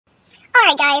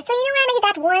Alright guys, so you know when I made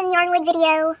that one yarn wig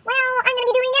video? Well, I'm going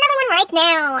to be doing another one right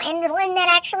now, and the one that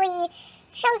actually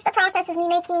shows the process of me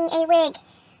making a wig,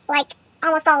 like,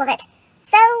 almost all of it.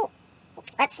 So,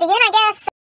 let's begin, I guess.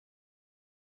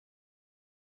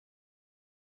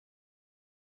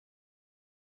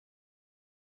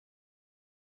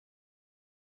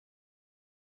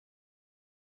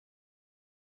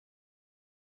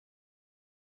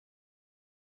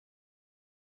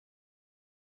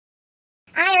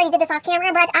 I already did this off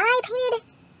camera, but I painted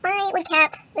my wig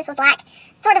cap, this was black,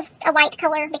 sort of a white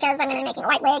color, because I'm going to be making a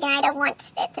white wig, and I don't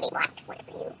want it to be black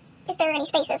if there are any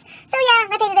spaces. So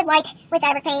yeah, I painted it white with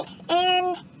fabric paint,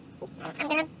 and I'm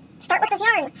going to start with this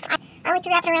yarn. I like to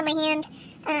wrap it around my hand.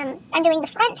 I'm doing the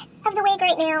front of the wig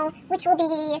right now, which will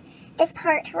be this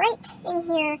part right in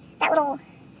here, that little,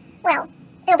 well,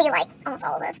 it'll be like almost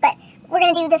all of this, but we're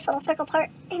going to do this little circle part,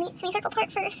 and semicircle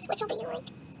part first, which will be like,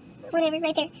 whatever,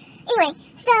 right there. Anyway,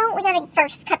 so we gotta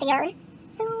first cut the yarn.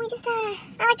 So we just, I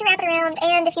like to wrap it around,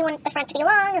 and if you want the front to be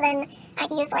long, then I'd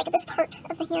use like this part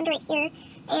of the hand right here,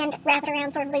 and wrap it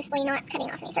around sort of loosely, not cutting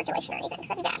off any circulation or anything, because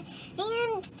that'd be bad.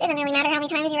 And it doesn't really matter how many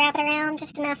times you wrap it around,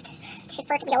 just enough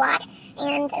for it to be a lot,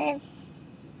 and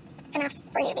enough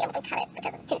for you to be able to cut it,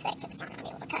 because if it's too thick, it's not gonna be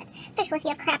able to cut, especially if you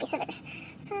have crappy scissors.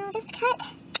 So just cut,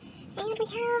 and we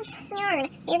have some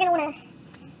yarn. You're gonna want to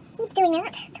keep doing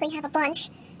that until you have a bunch.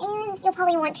 And you'll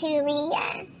probably want to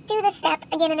do this step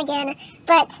again and again,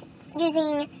 but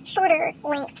using shorter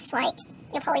lengths, like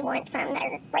you'll probably want some that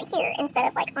are right here instead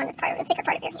of like on this part of the thicker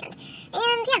part of your hand.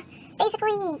 And yeah,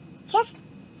 basically just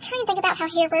try and think about how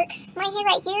hair works. My hair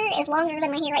right here is longer than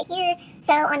my hair right here,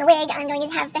 so on the wig I'm going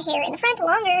to have the hair in the front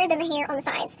longer than the hair on the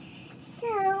sides.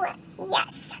 So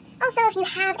yes. Also, if you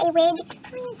have a wig,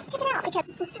 please check it out, because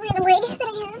it's just a random wig that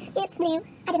I have. It's new.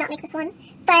 I did not make this one,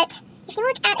 but if you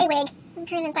look at a wig, I'm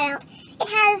turning it inside out, it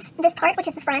has this part, which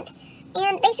is the front,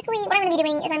 and basically what I'm going to be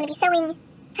doing is I'm going to be sewing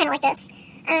kind of like this,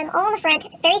 all on the front,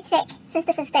 very thick, since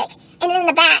this is thick, and then in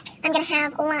the back, I'm going to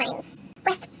have lines.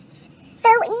 So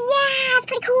yeah, it's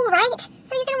pretty cool, right?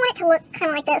 So you're going to want it to look kind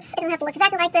of like this. It doesn't have to look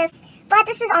exactly like this, but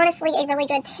this is honestly a really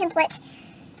good template.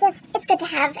 It's good to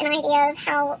have an idea of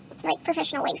how, like,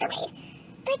 professional wigs are made.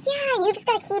 But yeah, you just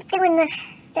got to keep doing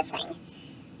this thing.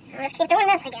 So just keep doing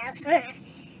this, I guess.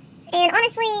 And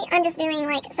honestly, I'm just doing,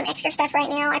 like, some extra stuff right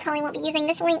now. I probably won't be using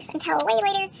this length until way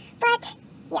later. But,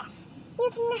 yes, you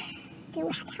can do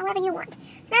it however you want.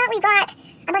 So now that we've got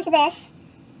a bunch of this,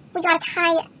 we gotta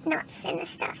tie knots in this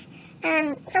stuff.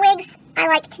 For wigs, I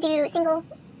like to do single,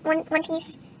 one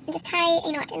piece, and just tie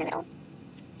a knot in the middle.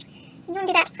 You want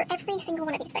to do that for every single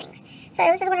one of these things. So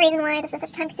this is one reason why this is such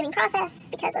a time-consuming process,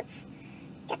 because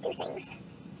you have to do things.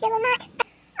 You will not.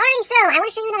 Alrighty, so I want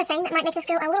to show you another thing that might make this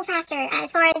go a little faster.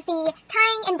 As far as the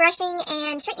tying and brushing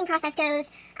and straightening process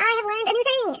goes, I have learned a new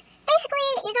thing. Basically,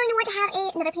 you're going to want to have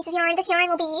another piece of yarn. This yarn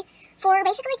will be for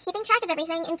basically keeping track of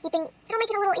everything and it'll make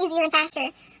it a little easier and faster.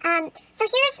 So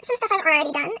here's some stuff I've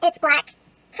already done. It's black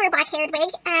for a black-haired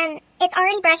wig. It's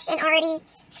already brushed and already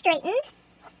straightened.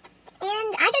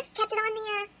 And I just kept it on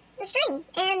the string.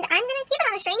 And I'm going to keep it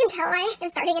on the string until I am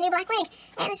starting a new black wig.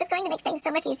 And it's just going to make things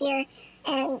so much easier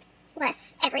and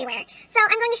less everywhere. So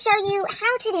I'm going to show you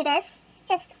how to do this,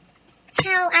 just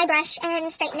how I brush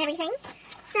and straighten everything.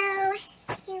 So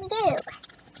here we go.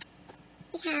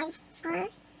 We have our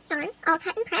yarn all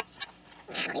cut and prepped.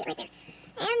 I'll leave it right there.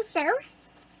 And so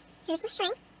here's the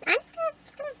string. I'm just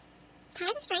gonna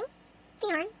tie the string, the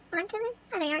yarn, onto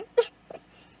the other yarn.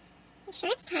 Make sure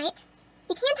it's tight.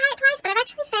 You can tie it twice, but I've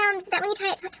actually found that when you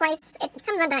tie it twice, it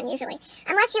comes undone usually.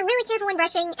 Unless you're really careful when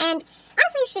brushing, and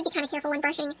honestly you should be kind of careful when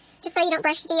brushing, just so you don't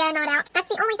brush the knot out. That's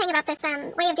the only thing about this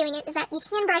way of doing it, is that you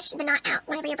can brush the knot out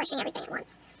whenever you're brushing everything at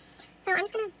once. So I'm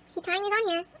just going to keep tying these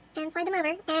on here, and slide them over,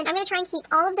 and I'm going to try and keep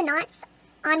all of the knots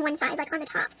on one side, like on the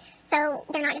top, so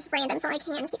they're not just random, so I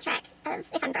can keep track of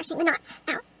if I'm brushing the knots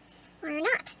out, or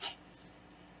not.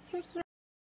 So here.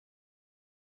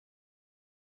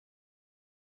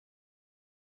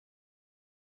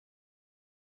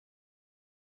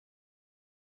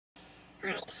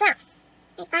 Alright, so,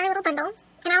 we've got our little bundle,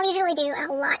 and I'll usually do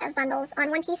a lot of bundles on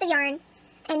one piece of yarn,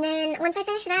 and then once I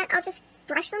finish that, I'll just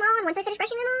brush them all, and once I finish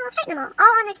brushing them I'll straighten them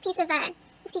all on this piece of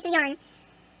yarn.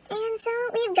 And so,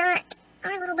 we've got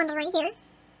our little bundle right here,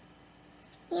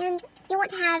 and you want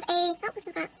to have this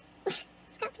has got, it's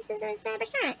got pieces of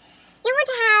brush on it. You want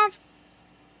to have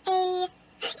a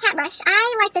cat brush.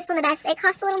 I like this one the best. It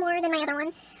costs a little more than my other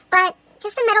one, but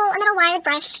just a metal wired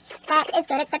brush that is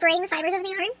good at separating the fibers of the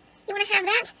yarn. You want to have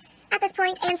that at this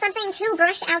point, and something to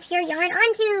brush out your yarn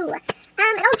onto.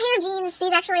 An old pair of jeans.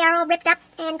 These actually are all ripped up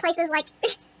in places, like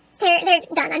they're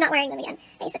done. I'm not wearing them again,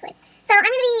 basically. So I'm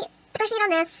going to be brushing it on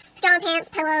this, pajama pants,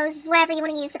 pillows, whatever you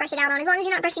want to use to brush it out on, as long as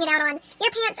you're not brushing it out on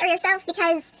your pants or yourself,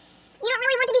 because you don't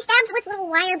really want to be stabbed with little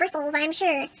wire bristles, I'm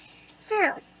sure. So,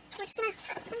 we're just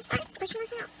gonna start brushing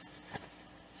this out.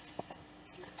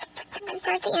 I'm gonna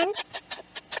start at the end.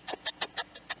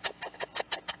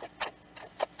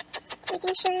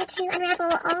 Making sure to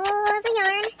unravel all of the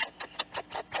yarn.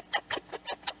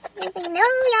 Leaving no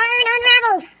yarn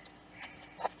unraveled.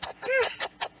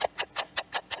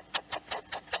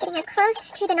 Getting as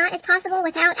close to the knot as possible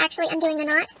without actually undoing the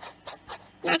knot.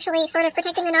 And actually sort of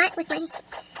protecting the knot with my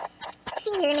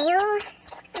fingernail.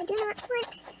 Because I do not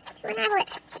want to unravel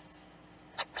it.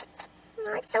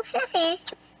 Oh, it's so fluffy.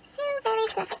 So very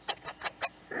fluffy.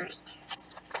 Alright.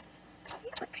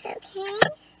 That looks okay.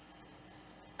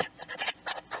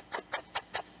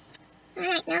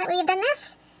 Alright, now that we have done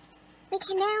this, we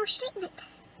can now straighten it.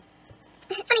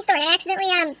 Funny story, I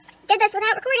accidentally did this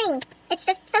without recording. It's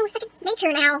just so second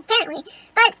nature now, apparently.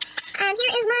 But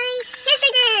here is my hair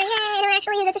straightener. Yay! I don't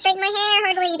actually use it to straighten my hair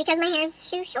hardly because my hair is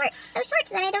so short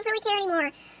that I don't really care anymore.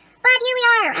 But here we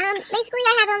are. Basically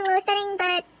I have it on the lowest setting,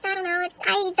 but I don't know.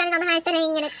 I've done it on the highest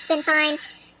setting and it's been fine.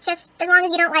 Just as long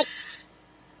as you don't like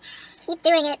keep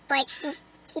doing it, like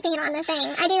keeping it on the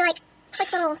thing. I do like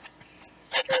quick little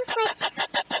swipes.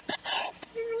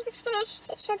 When you're finished,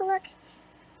 it should look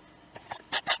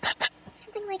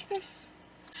something like this.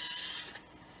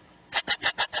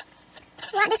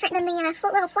 A lot different than the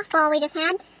little fluff ball we just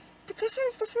had, but this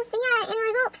is the end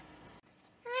result.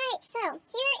 Alright, so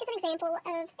here is an example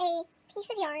of a piece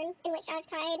of yarn in which I've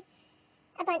tied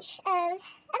a bunch of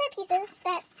other pieces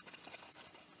that,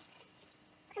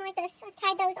 kind of like this. I've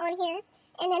tied those on here,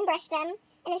 and then brushed them,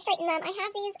 and then straightened them. I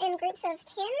have these in groups of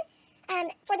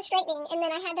 10 for the straightening, and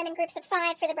then I had them in groups of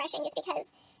 5 for the brushing, just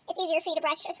because it's easier for you to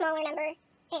brush a smaller number,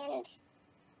 and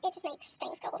it just makes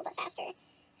things go a little bit faster.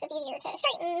 So it's easier to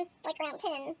straighten, like around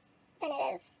 10, than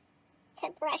it is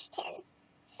to brush 10.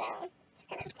 So, I'm just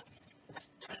gonna start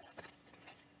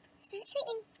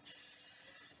straightening.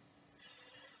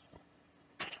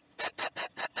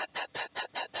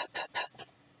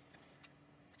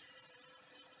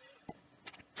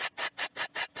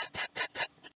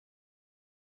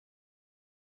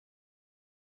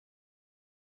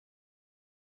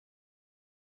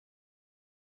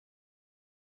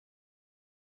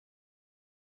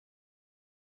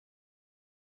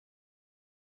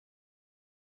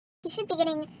 You should be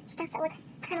getting stuff that looks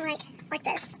kind of like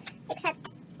this,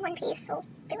 except one piece will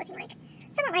be looking like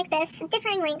somewhat like this,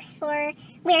 differing lengths for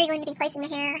where you're going to be placing the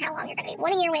hair, how long you're going to be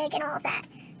wanting your wig, and all of that.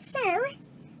 So,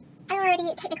 I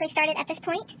already technically started at this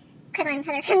point, because I'm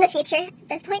Heather from the future at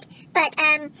this point, but,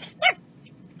 yeah,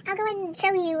 I'll go ahead and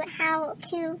show you how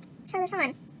to sew this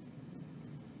on.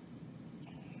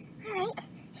 Alright,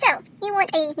 so, you want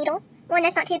a needle, one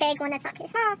that's not too big, one that's not too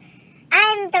small.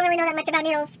 I don't really know that much about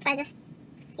needles, but I just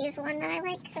use one that I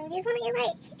like, so use one that you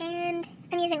like, and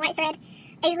I'm using white thread.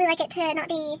 I usually like it to not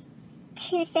be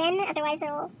too thin, otherwise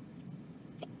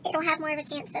it'll have more of a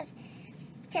chance of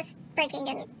just breaking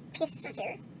and pieces of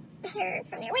your hair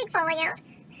from your wig falling out,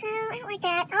 so I don't like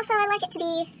that. Also, I like it to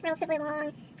be relatively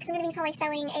long, because I'm going to be probably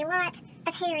sewing a lot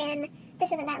of hair in.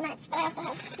 This isn't that much, but I also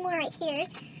have more right here.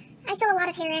 I sew a lot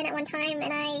of hair in at one time,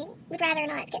 and I would rather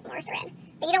not get more thread.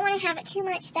 But you don't want to have it too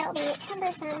much, that'll be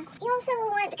cumbersome. You also will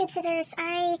want good scissors.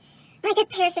 My good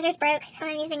pair of scissors broke, so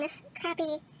I'm using this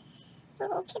crappy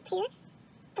little kip here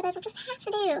that I just have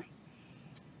to do.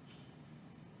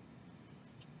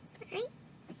 Alright,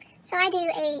 so I do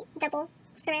a double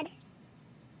thread,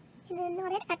 and then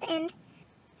knot it at the end.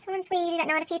 So once we do that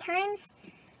knot a few times,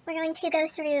 we're going to go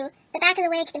through the back of the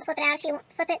wig. You can flip it out if you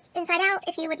want, flip it inside out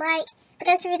if you would like, but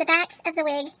go through the back of the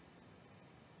wig.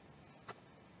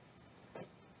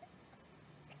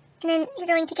 And then you're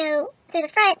going to go through the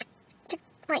front,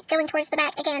 like going towards the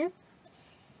back again.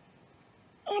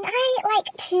 And I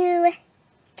like to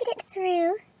get it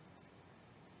through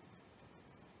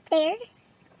there.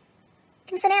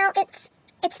 And so now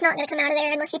it's not going to come out of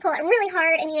there unless you pull it really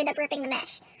hard and you end up ripping the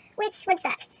mesh, which would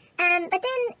suck. But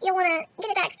then you'll want to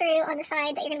get it back through on the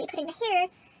side that you're going to be putting the hair,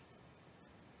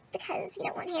 because you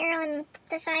don't want hair on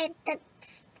the side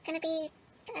that's going to be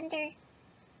on the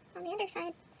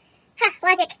underside. Ha!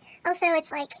 Logic! Also,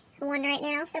 it's like 1 right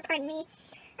now, so pardon me.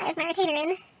 I have my retainer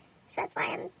in, so that's why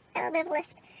I'm a little bit of a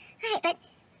lisp.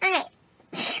 Alright.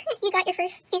 You got your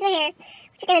first piece of hair.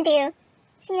 What you're gonna do,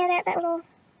 see that little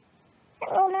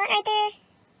knot right there?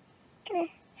 Gonna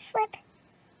slip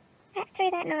that through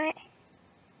that knot.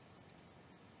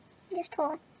 And just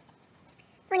pull.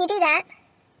 When you do that,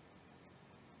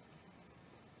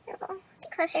 it'll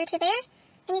get closer to there,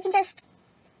 and you can just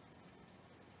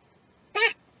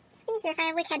squeeze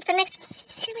verify a wig head. For the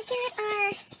next, so we got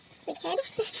our wig head.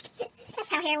 That's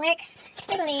how hair works.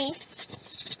 Totally.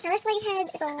 Now this wig head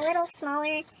is a little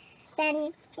smaller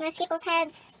than most people's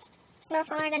heads. A little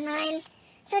smaller than mine.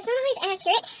 So it's not always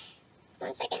accurate.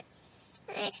 1 second.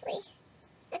 Actually,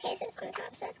 okay, this is on the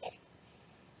top, so that's good.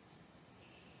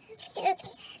 Okay.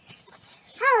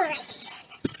 Alright.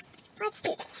 Let's do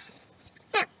this.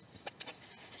 So,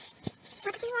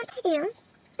 what we want to do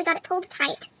is we got it pulled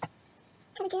tight.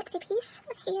 Gonna get a piece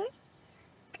of hair,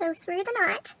 go through the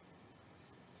knot,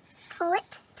 pull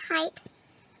it tight,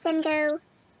 then go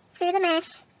through the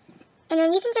mesh, and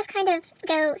then you can just kind of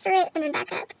go through it and then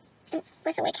back up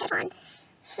with the wig head on.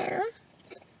 So,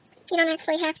 you don't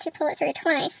actually have to pull it through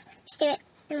twice, just do it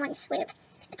in one swoop.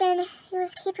 But then you'll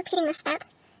just keep repeating the step.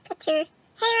 Got your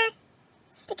hair,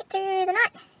 stick it through the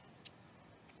knot,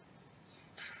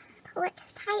 pull it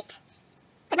tight,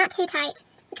 but not too tight,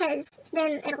 because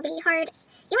then it'll be hard.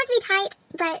 You want it to be tight,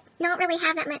 but not really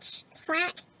have that much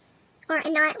slack,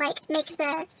 and not like make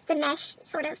the mesh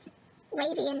sort of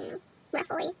wavy and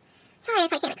ruffly. Sorry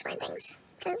if I can't explain things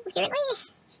coherently,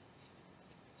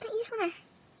 but you just want to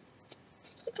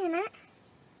keep doing that.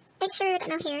 Make sure that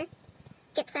no hair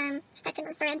gets stuck in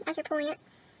the thread as you're pulling it.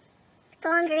 The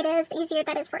longer it is, the easier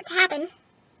that is for it to happen.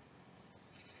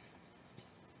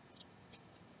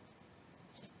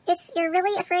 If you're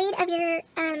really afraid of your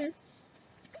hair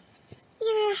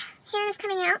is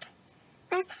coming out,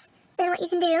 then what you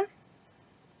can do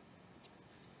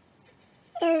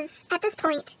is, at this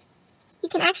point, you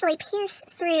can actually pierce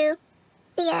through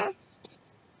the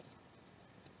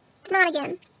knot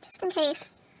again, just in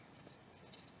case.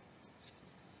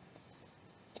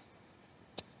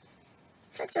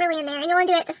 So it's really in there, and you want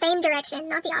to do it the same direction,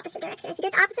 not the opposite direction. If you do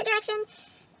it the opposite direction,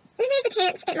 then there's a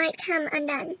chance it might come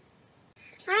undone.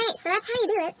 Alright, so that's how you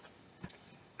do it.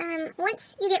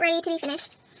 Once you get ready to be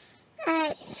finished,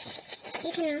 you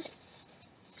can, here,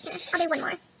 I'll do one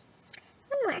more.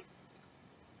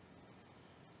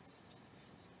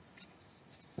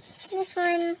 This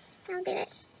one, I'll do it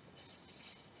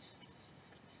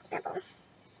double,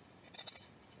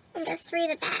 and go through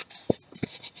the back.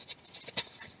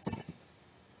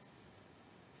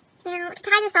 Now, to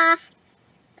tie this off,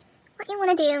 what you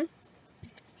want to do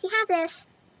is you have this.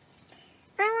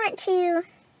 I want to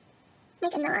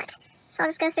make a knot, so I'll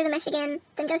just go through the mesh again,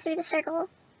 then go through the circle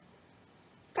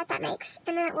that makes,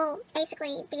 and then it will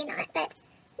basically be a knot, but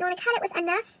you want to cut it with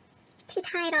enough to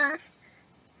tie it off.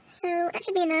 So that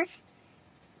should be enough,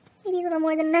 maybe a little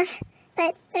more than enough,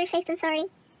 but better safe than sorry.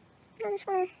 I just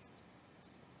want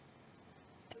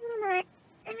to do a little knot.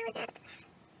 I'm really bad at this.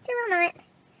 Do a little knot,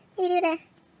 maybe do it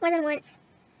more than once,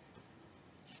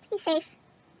 just to be safe,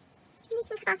 and you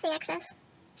can cut off the excess.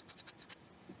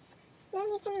 Then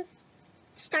you can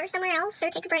start somewhere else, or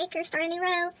take a break, or start a new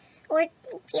row, or you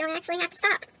don't actually have to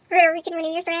stop, or you can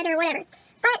renew your thread, or whatever.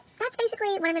 But that's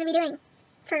basically what I'm going to be doing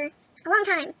for a long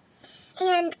time.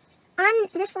 And on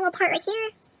this little part right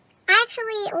here, I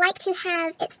actually like to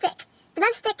have it thick. The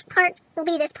most thick part will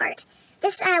be this part.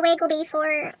 This wig will be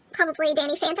for probably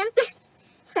Danny Phantom.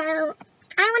 So I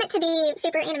want it to be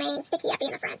super anime sticky uppy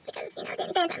in the front, because, you know,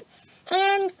 Danny Phantom.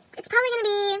 And it's probably going to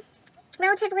be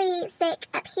relatively thick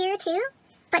up here too,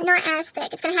 but not as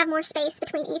thick. It's going to have more space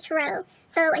between each row.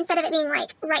 So instead of it being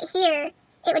like right here,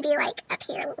 it would be like up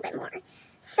here a little bit more.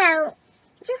 So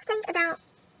just think about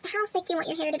how thick you want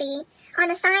your hair to be on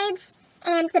the sides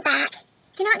and the back.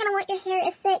 You're not going to want your hair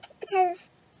as thick,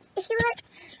 because if you look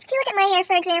at my hair,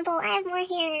 for example, I have more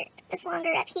hair that's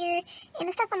longer up here, and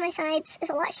the stuff on my sides is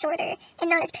a lot shorter and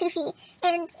not as poofy.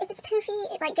 And if it's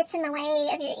poofy, it like gets in the way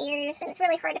of your ears, and it's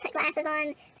really hard to put glasses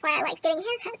on. That's why I like getting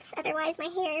haircuts. Otherwise, my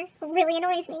hair really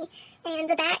annoys me. And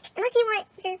the back, unless you want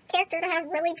your character to have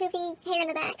really poofy hair in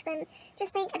the back, then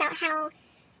just think about how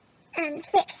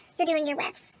thick you're doing your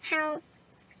wefts, how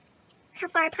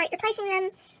far apart you're placing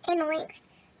them, and the length,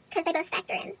 because they both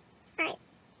factor in. Alright,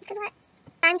 good luck.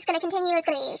 I'm just going to continue. It's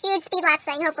going to be a huge speed lapse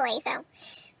thing, hopefully, so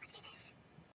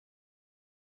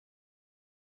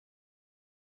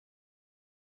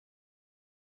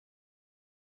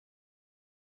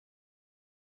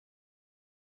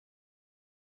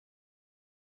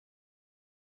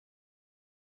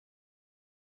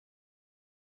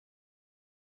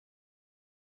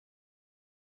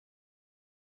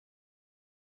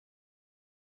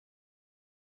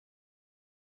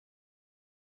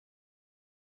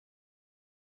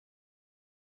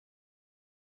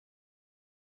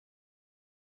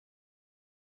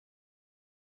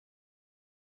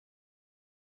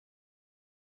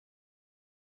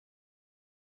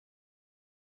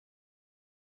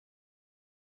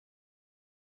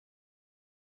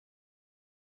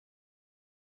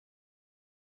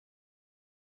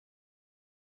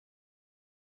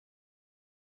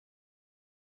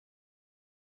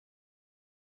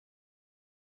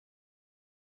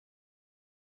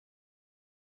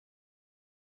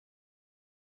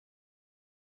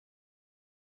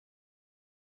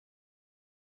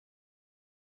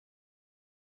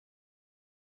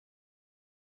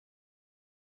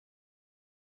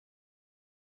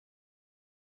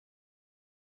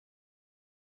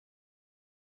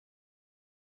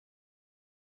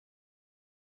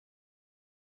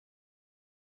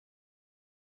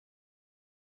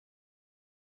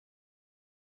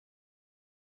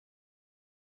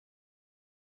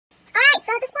Alright,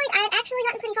 so at this point, I've actually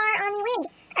gotten pretty far on the wig.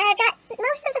 I've got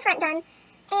most of the front done,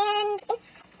 and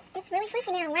it's really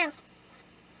floofy now, wow.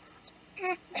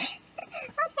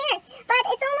 Lots of hair, but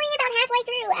it's only about halfway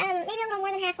through, maybe a little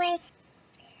more than halfway.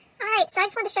 Alright, so I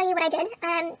just wanted to show you what I did.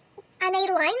 I made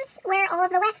lines where all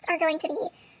of the wefts are going to be.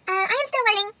 I am still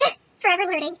learning, forever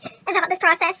learning, about this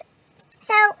process.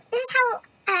 So, this is how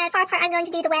far apart I'm going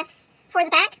to do the wefts for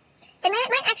the back. They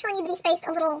might actually need to be spaced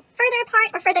a little further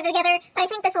apart or further together, but I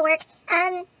think this will work.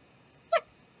 Yeah.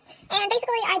 And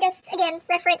basically, I just, again,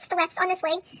 reference the wefts on this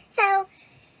wig. So,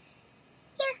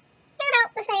 yeah, they're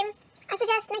about the same. I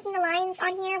suggest making the lines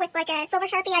on here with like a silver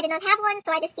Sharpie. I did not have one,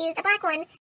 so I just used a black one.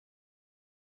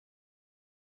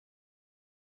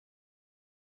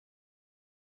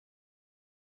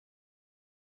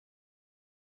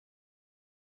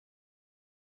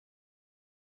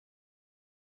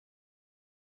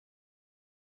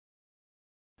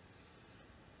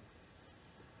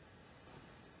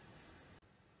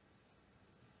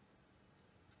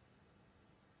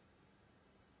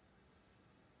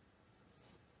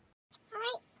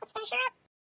 Alright, let's finish her up.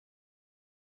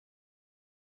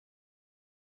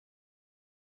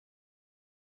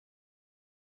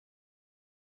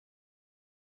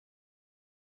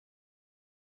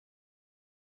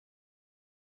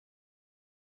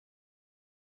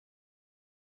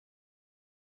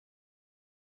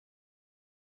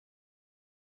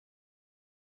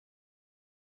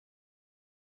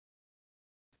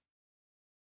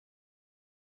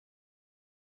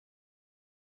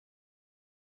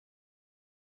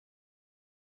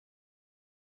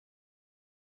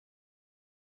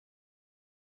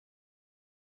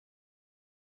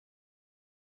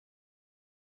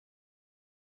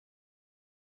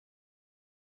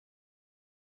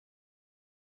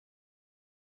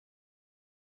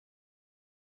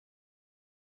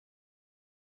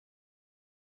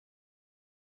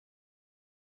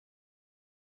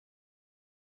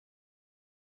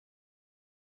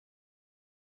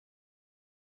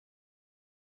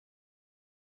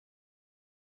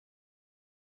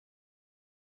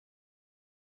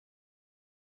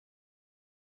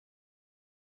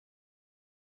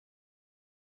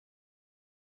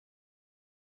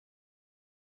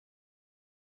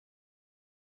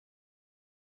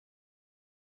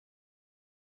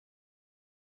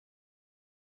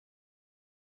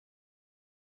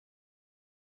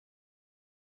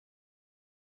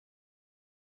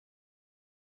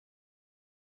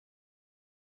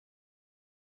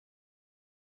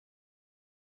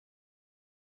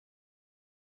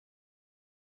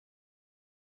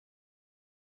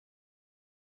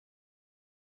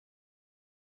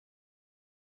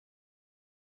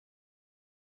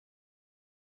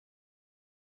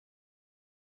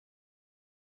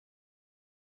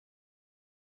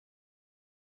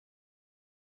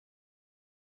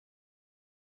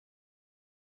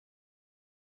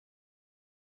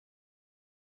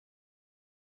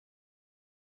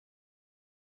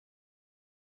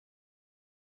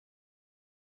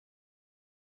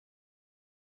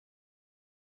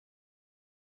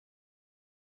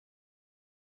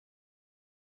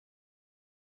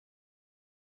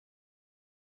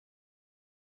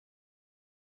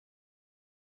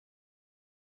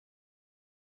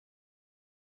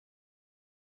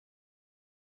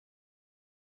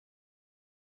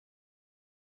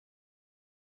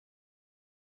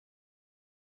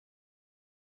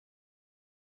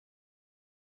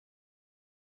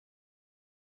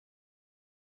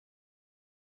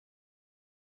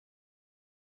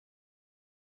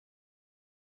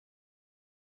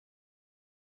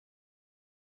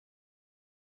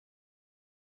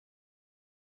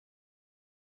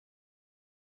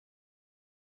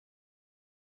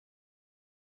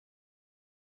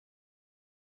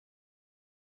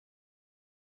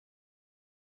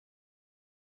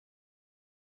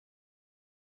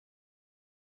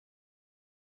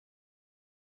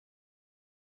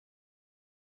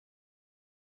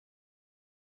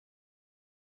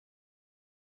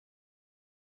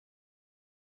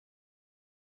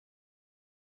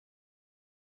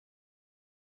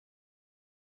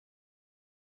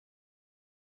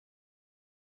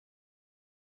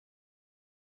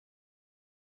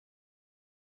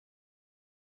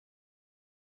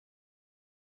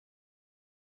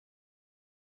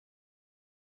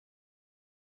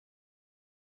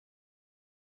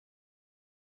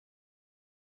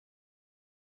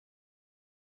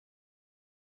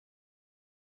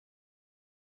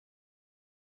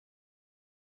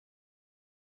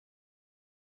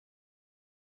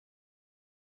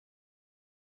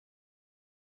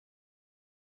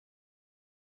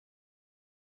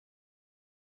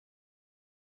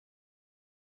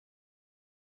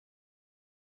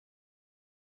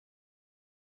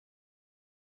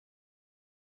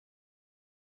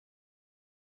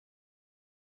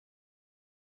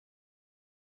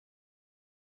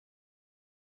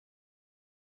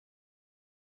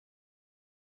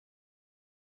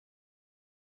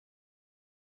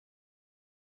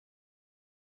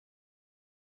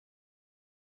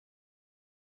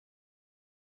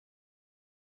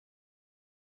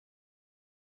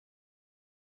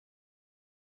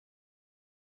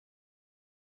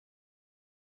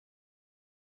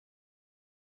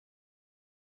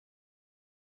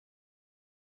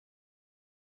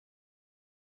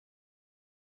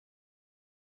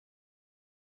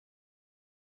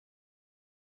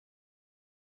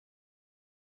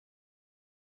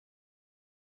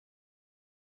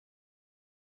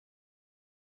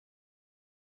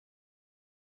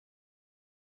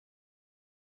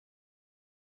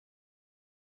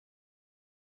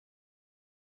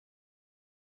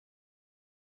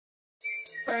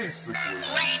 Basically.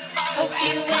 Hope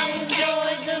you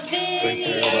enjoyed the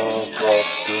video.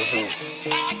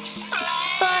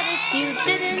 But if you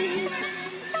didn't,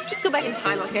 just go back in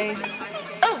time, okay?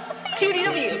 Oh,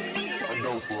 T.O.D.W. I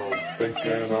know, bro.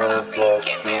 Thinking of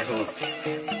Doctor.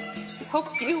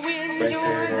 Hope you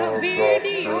enjoyed the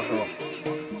video.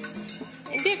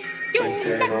 And if you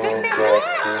like this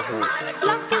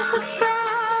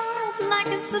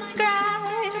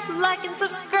like and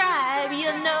subscribe,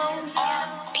 you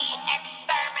know.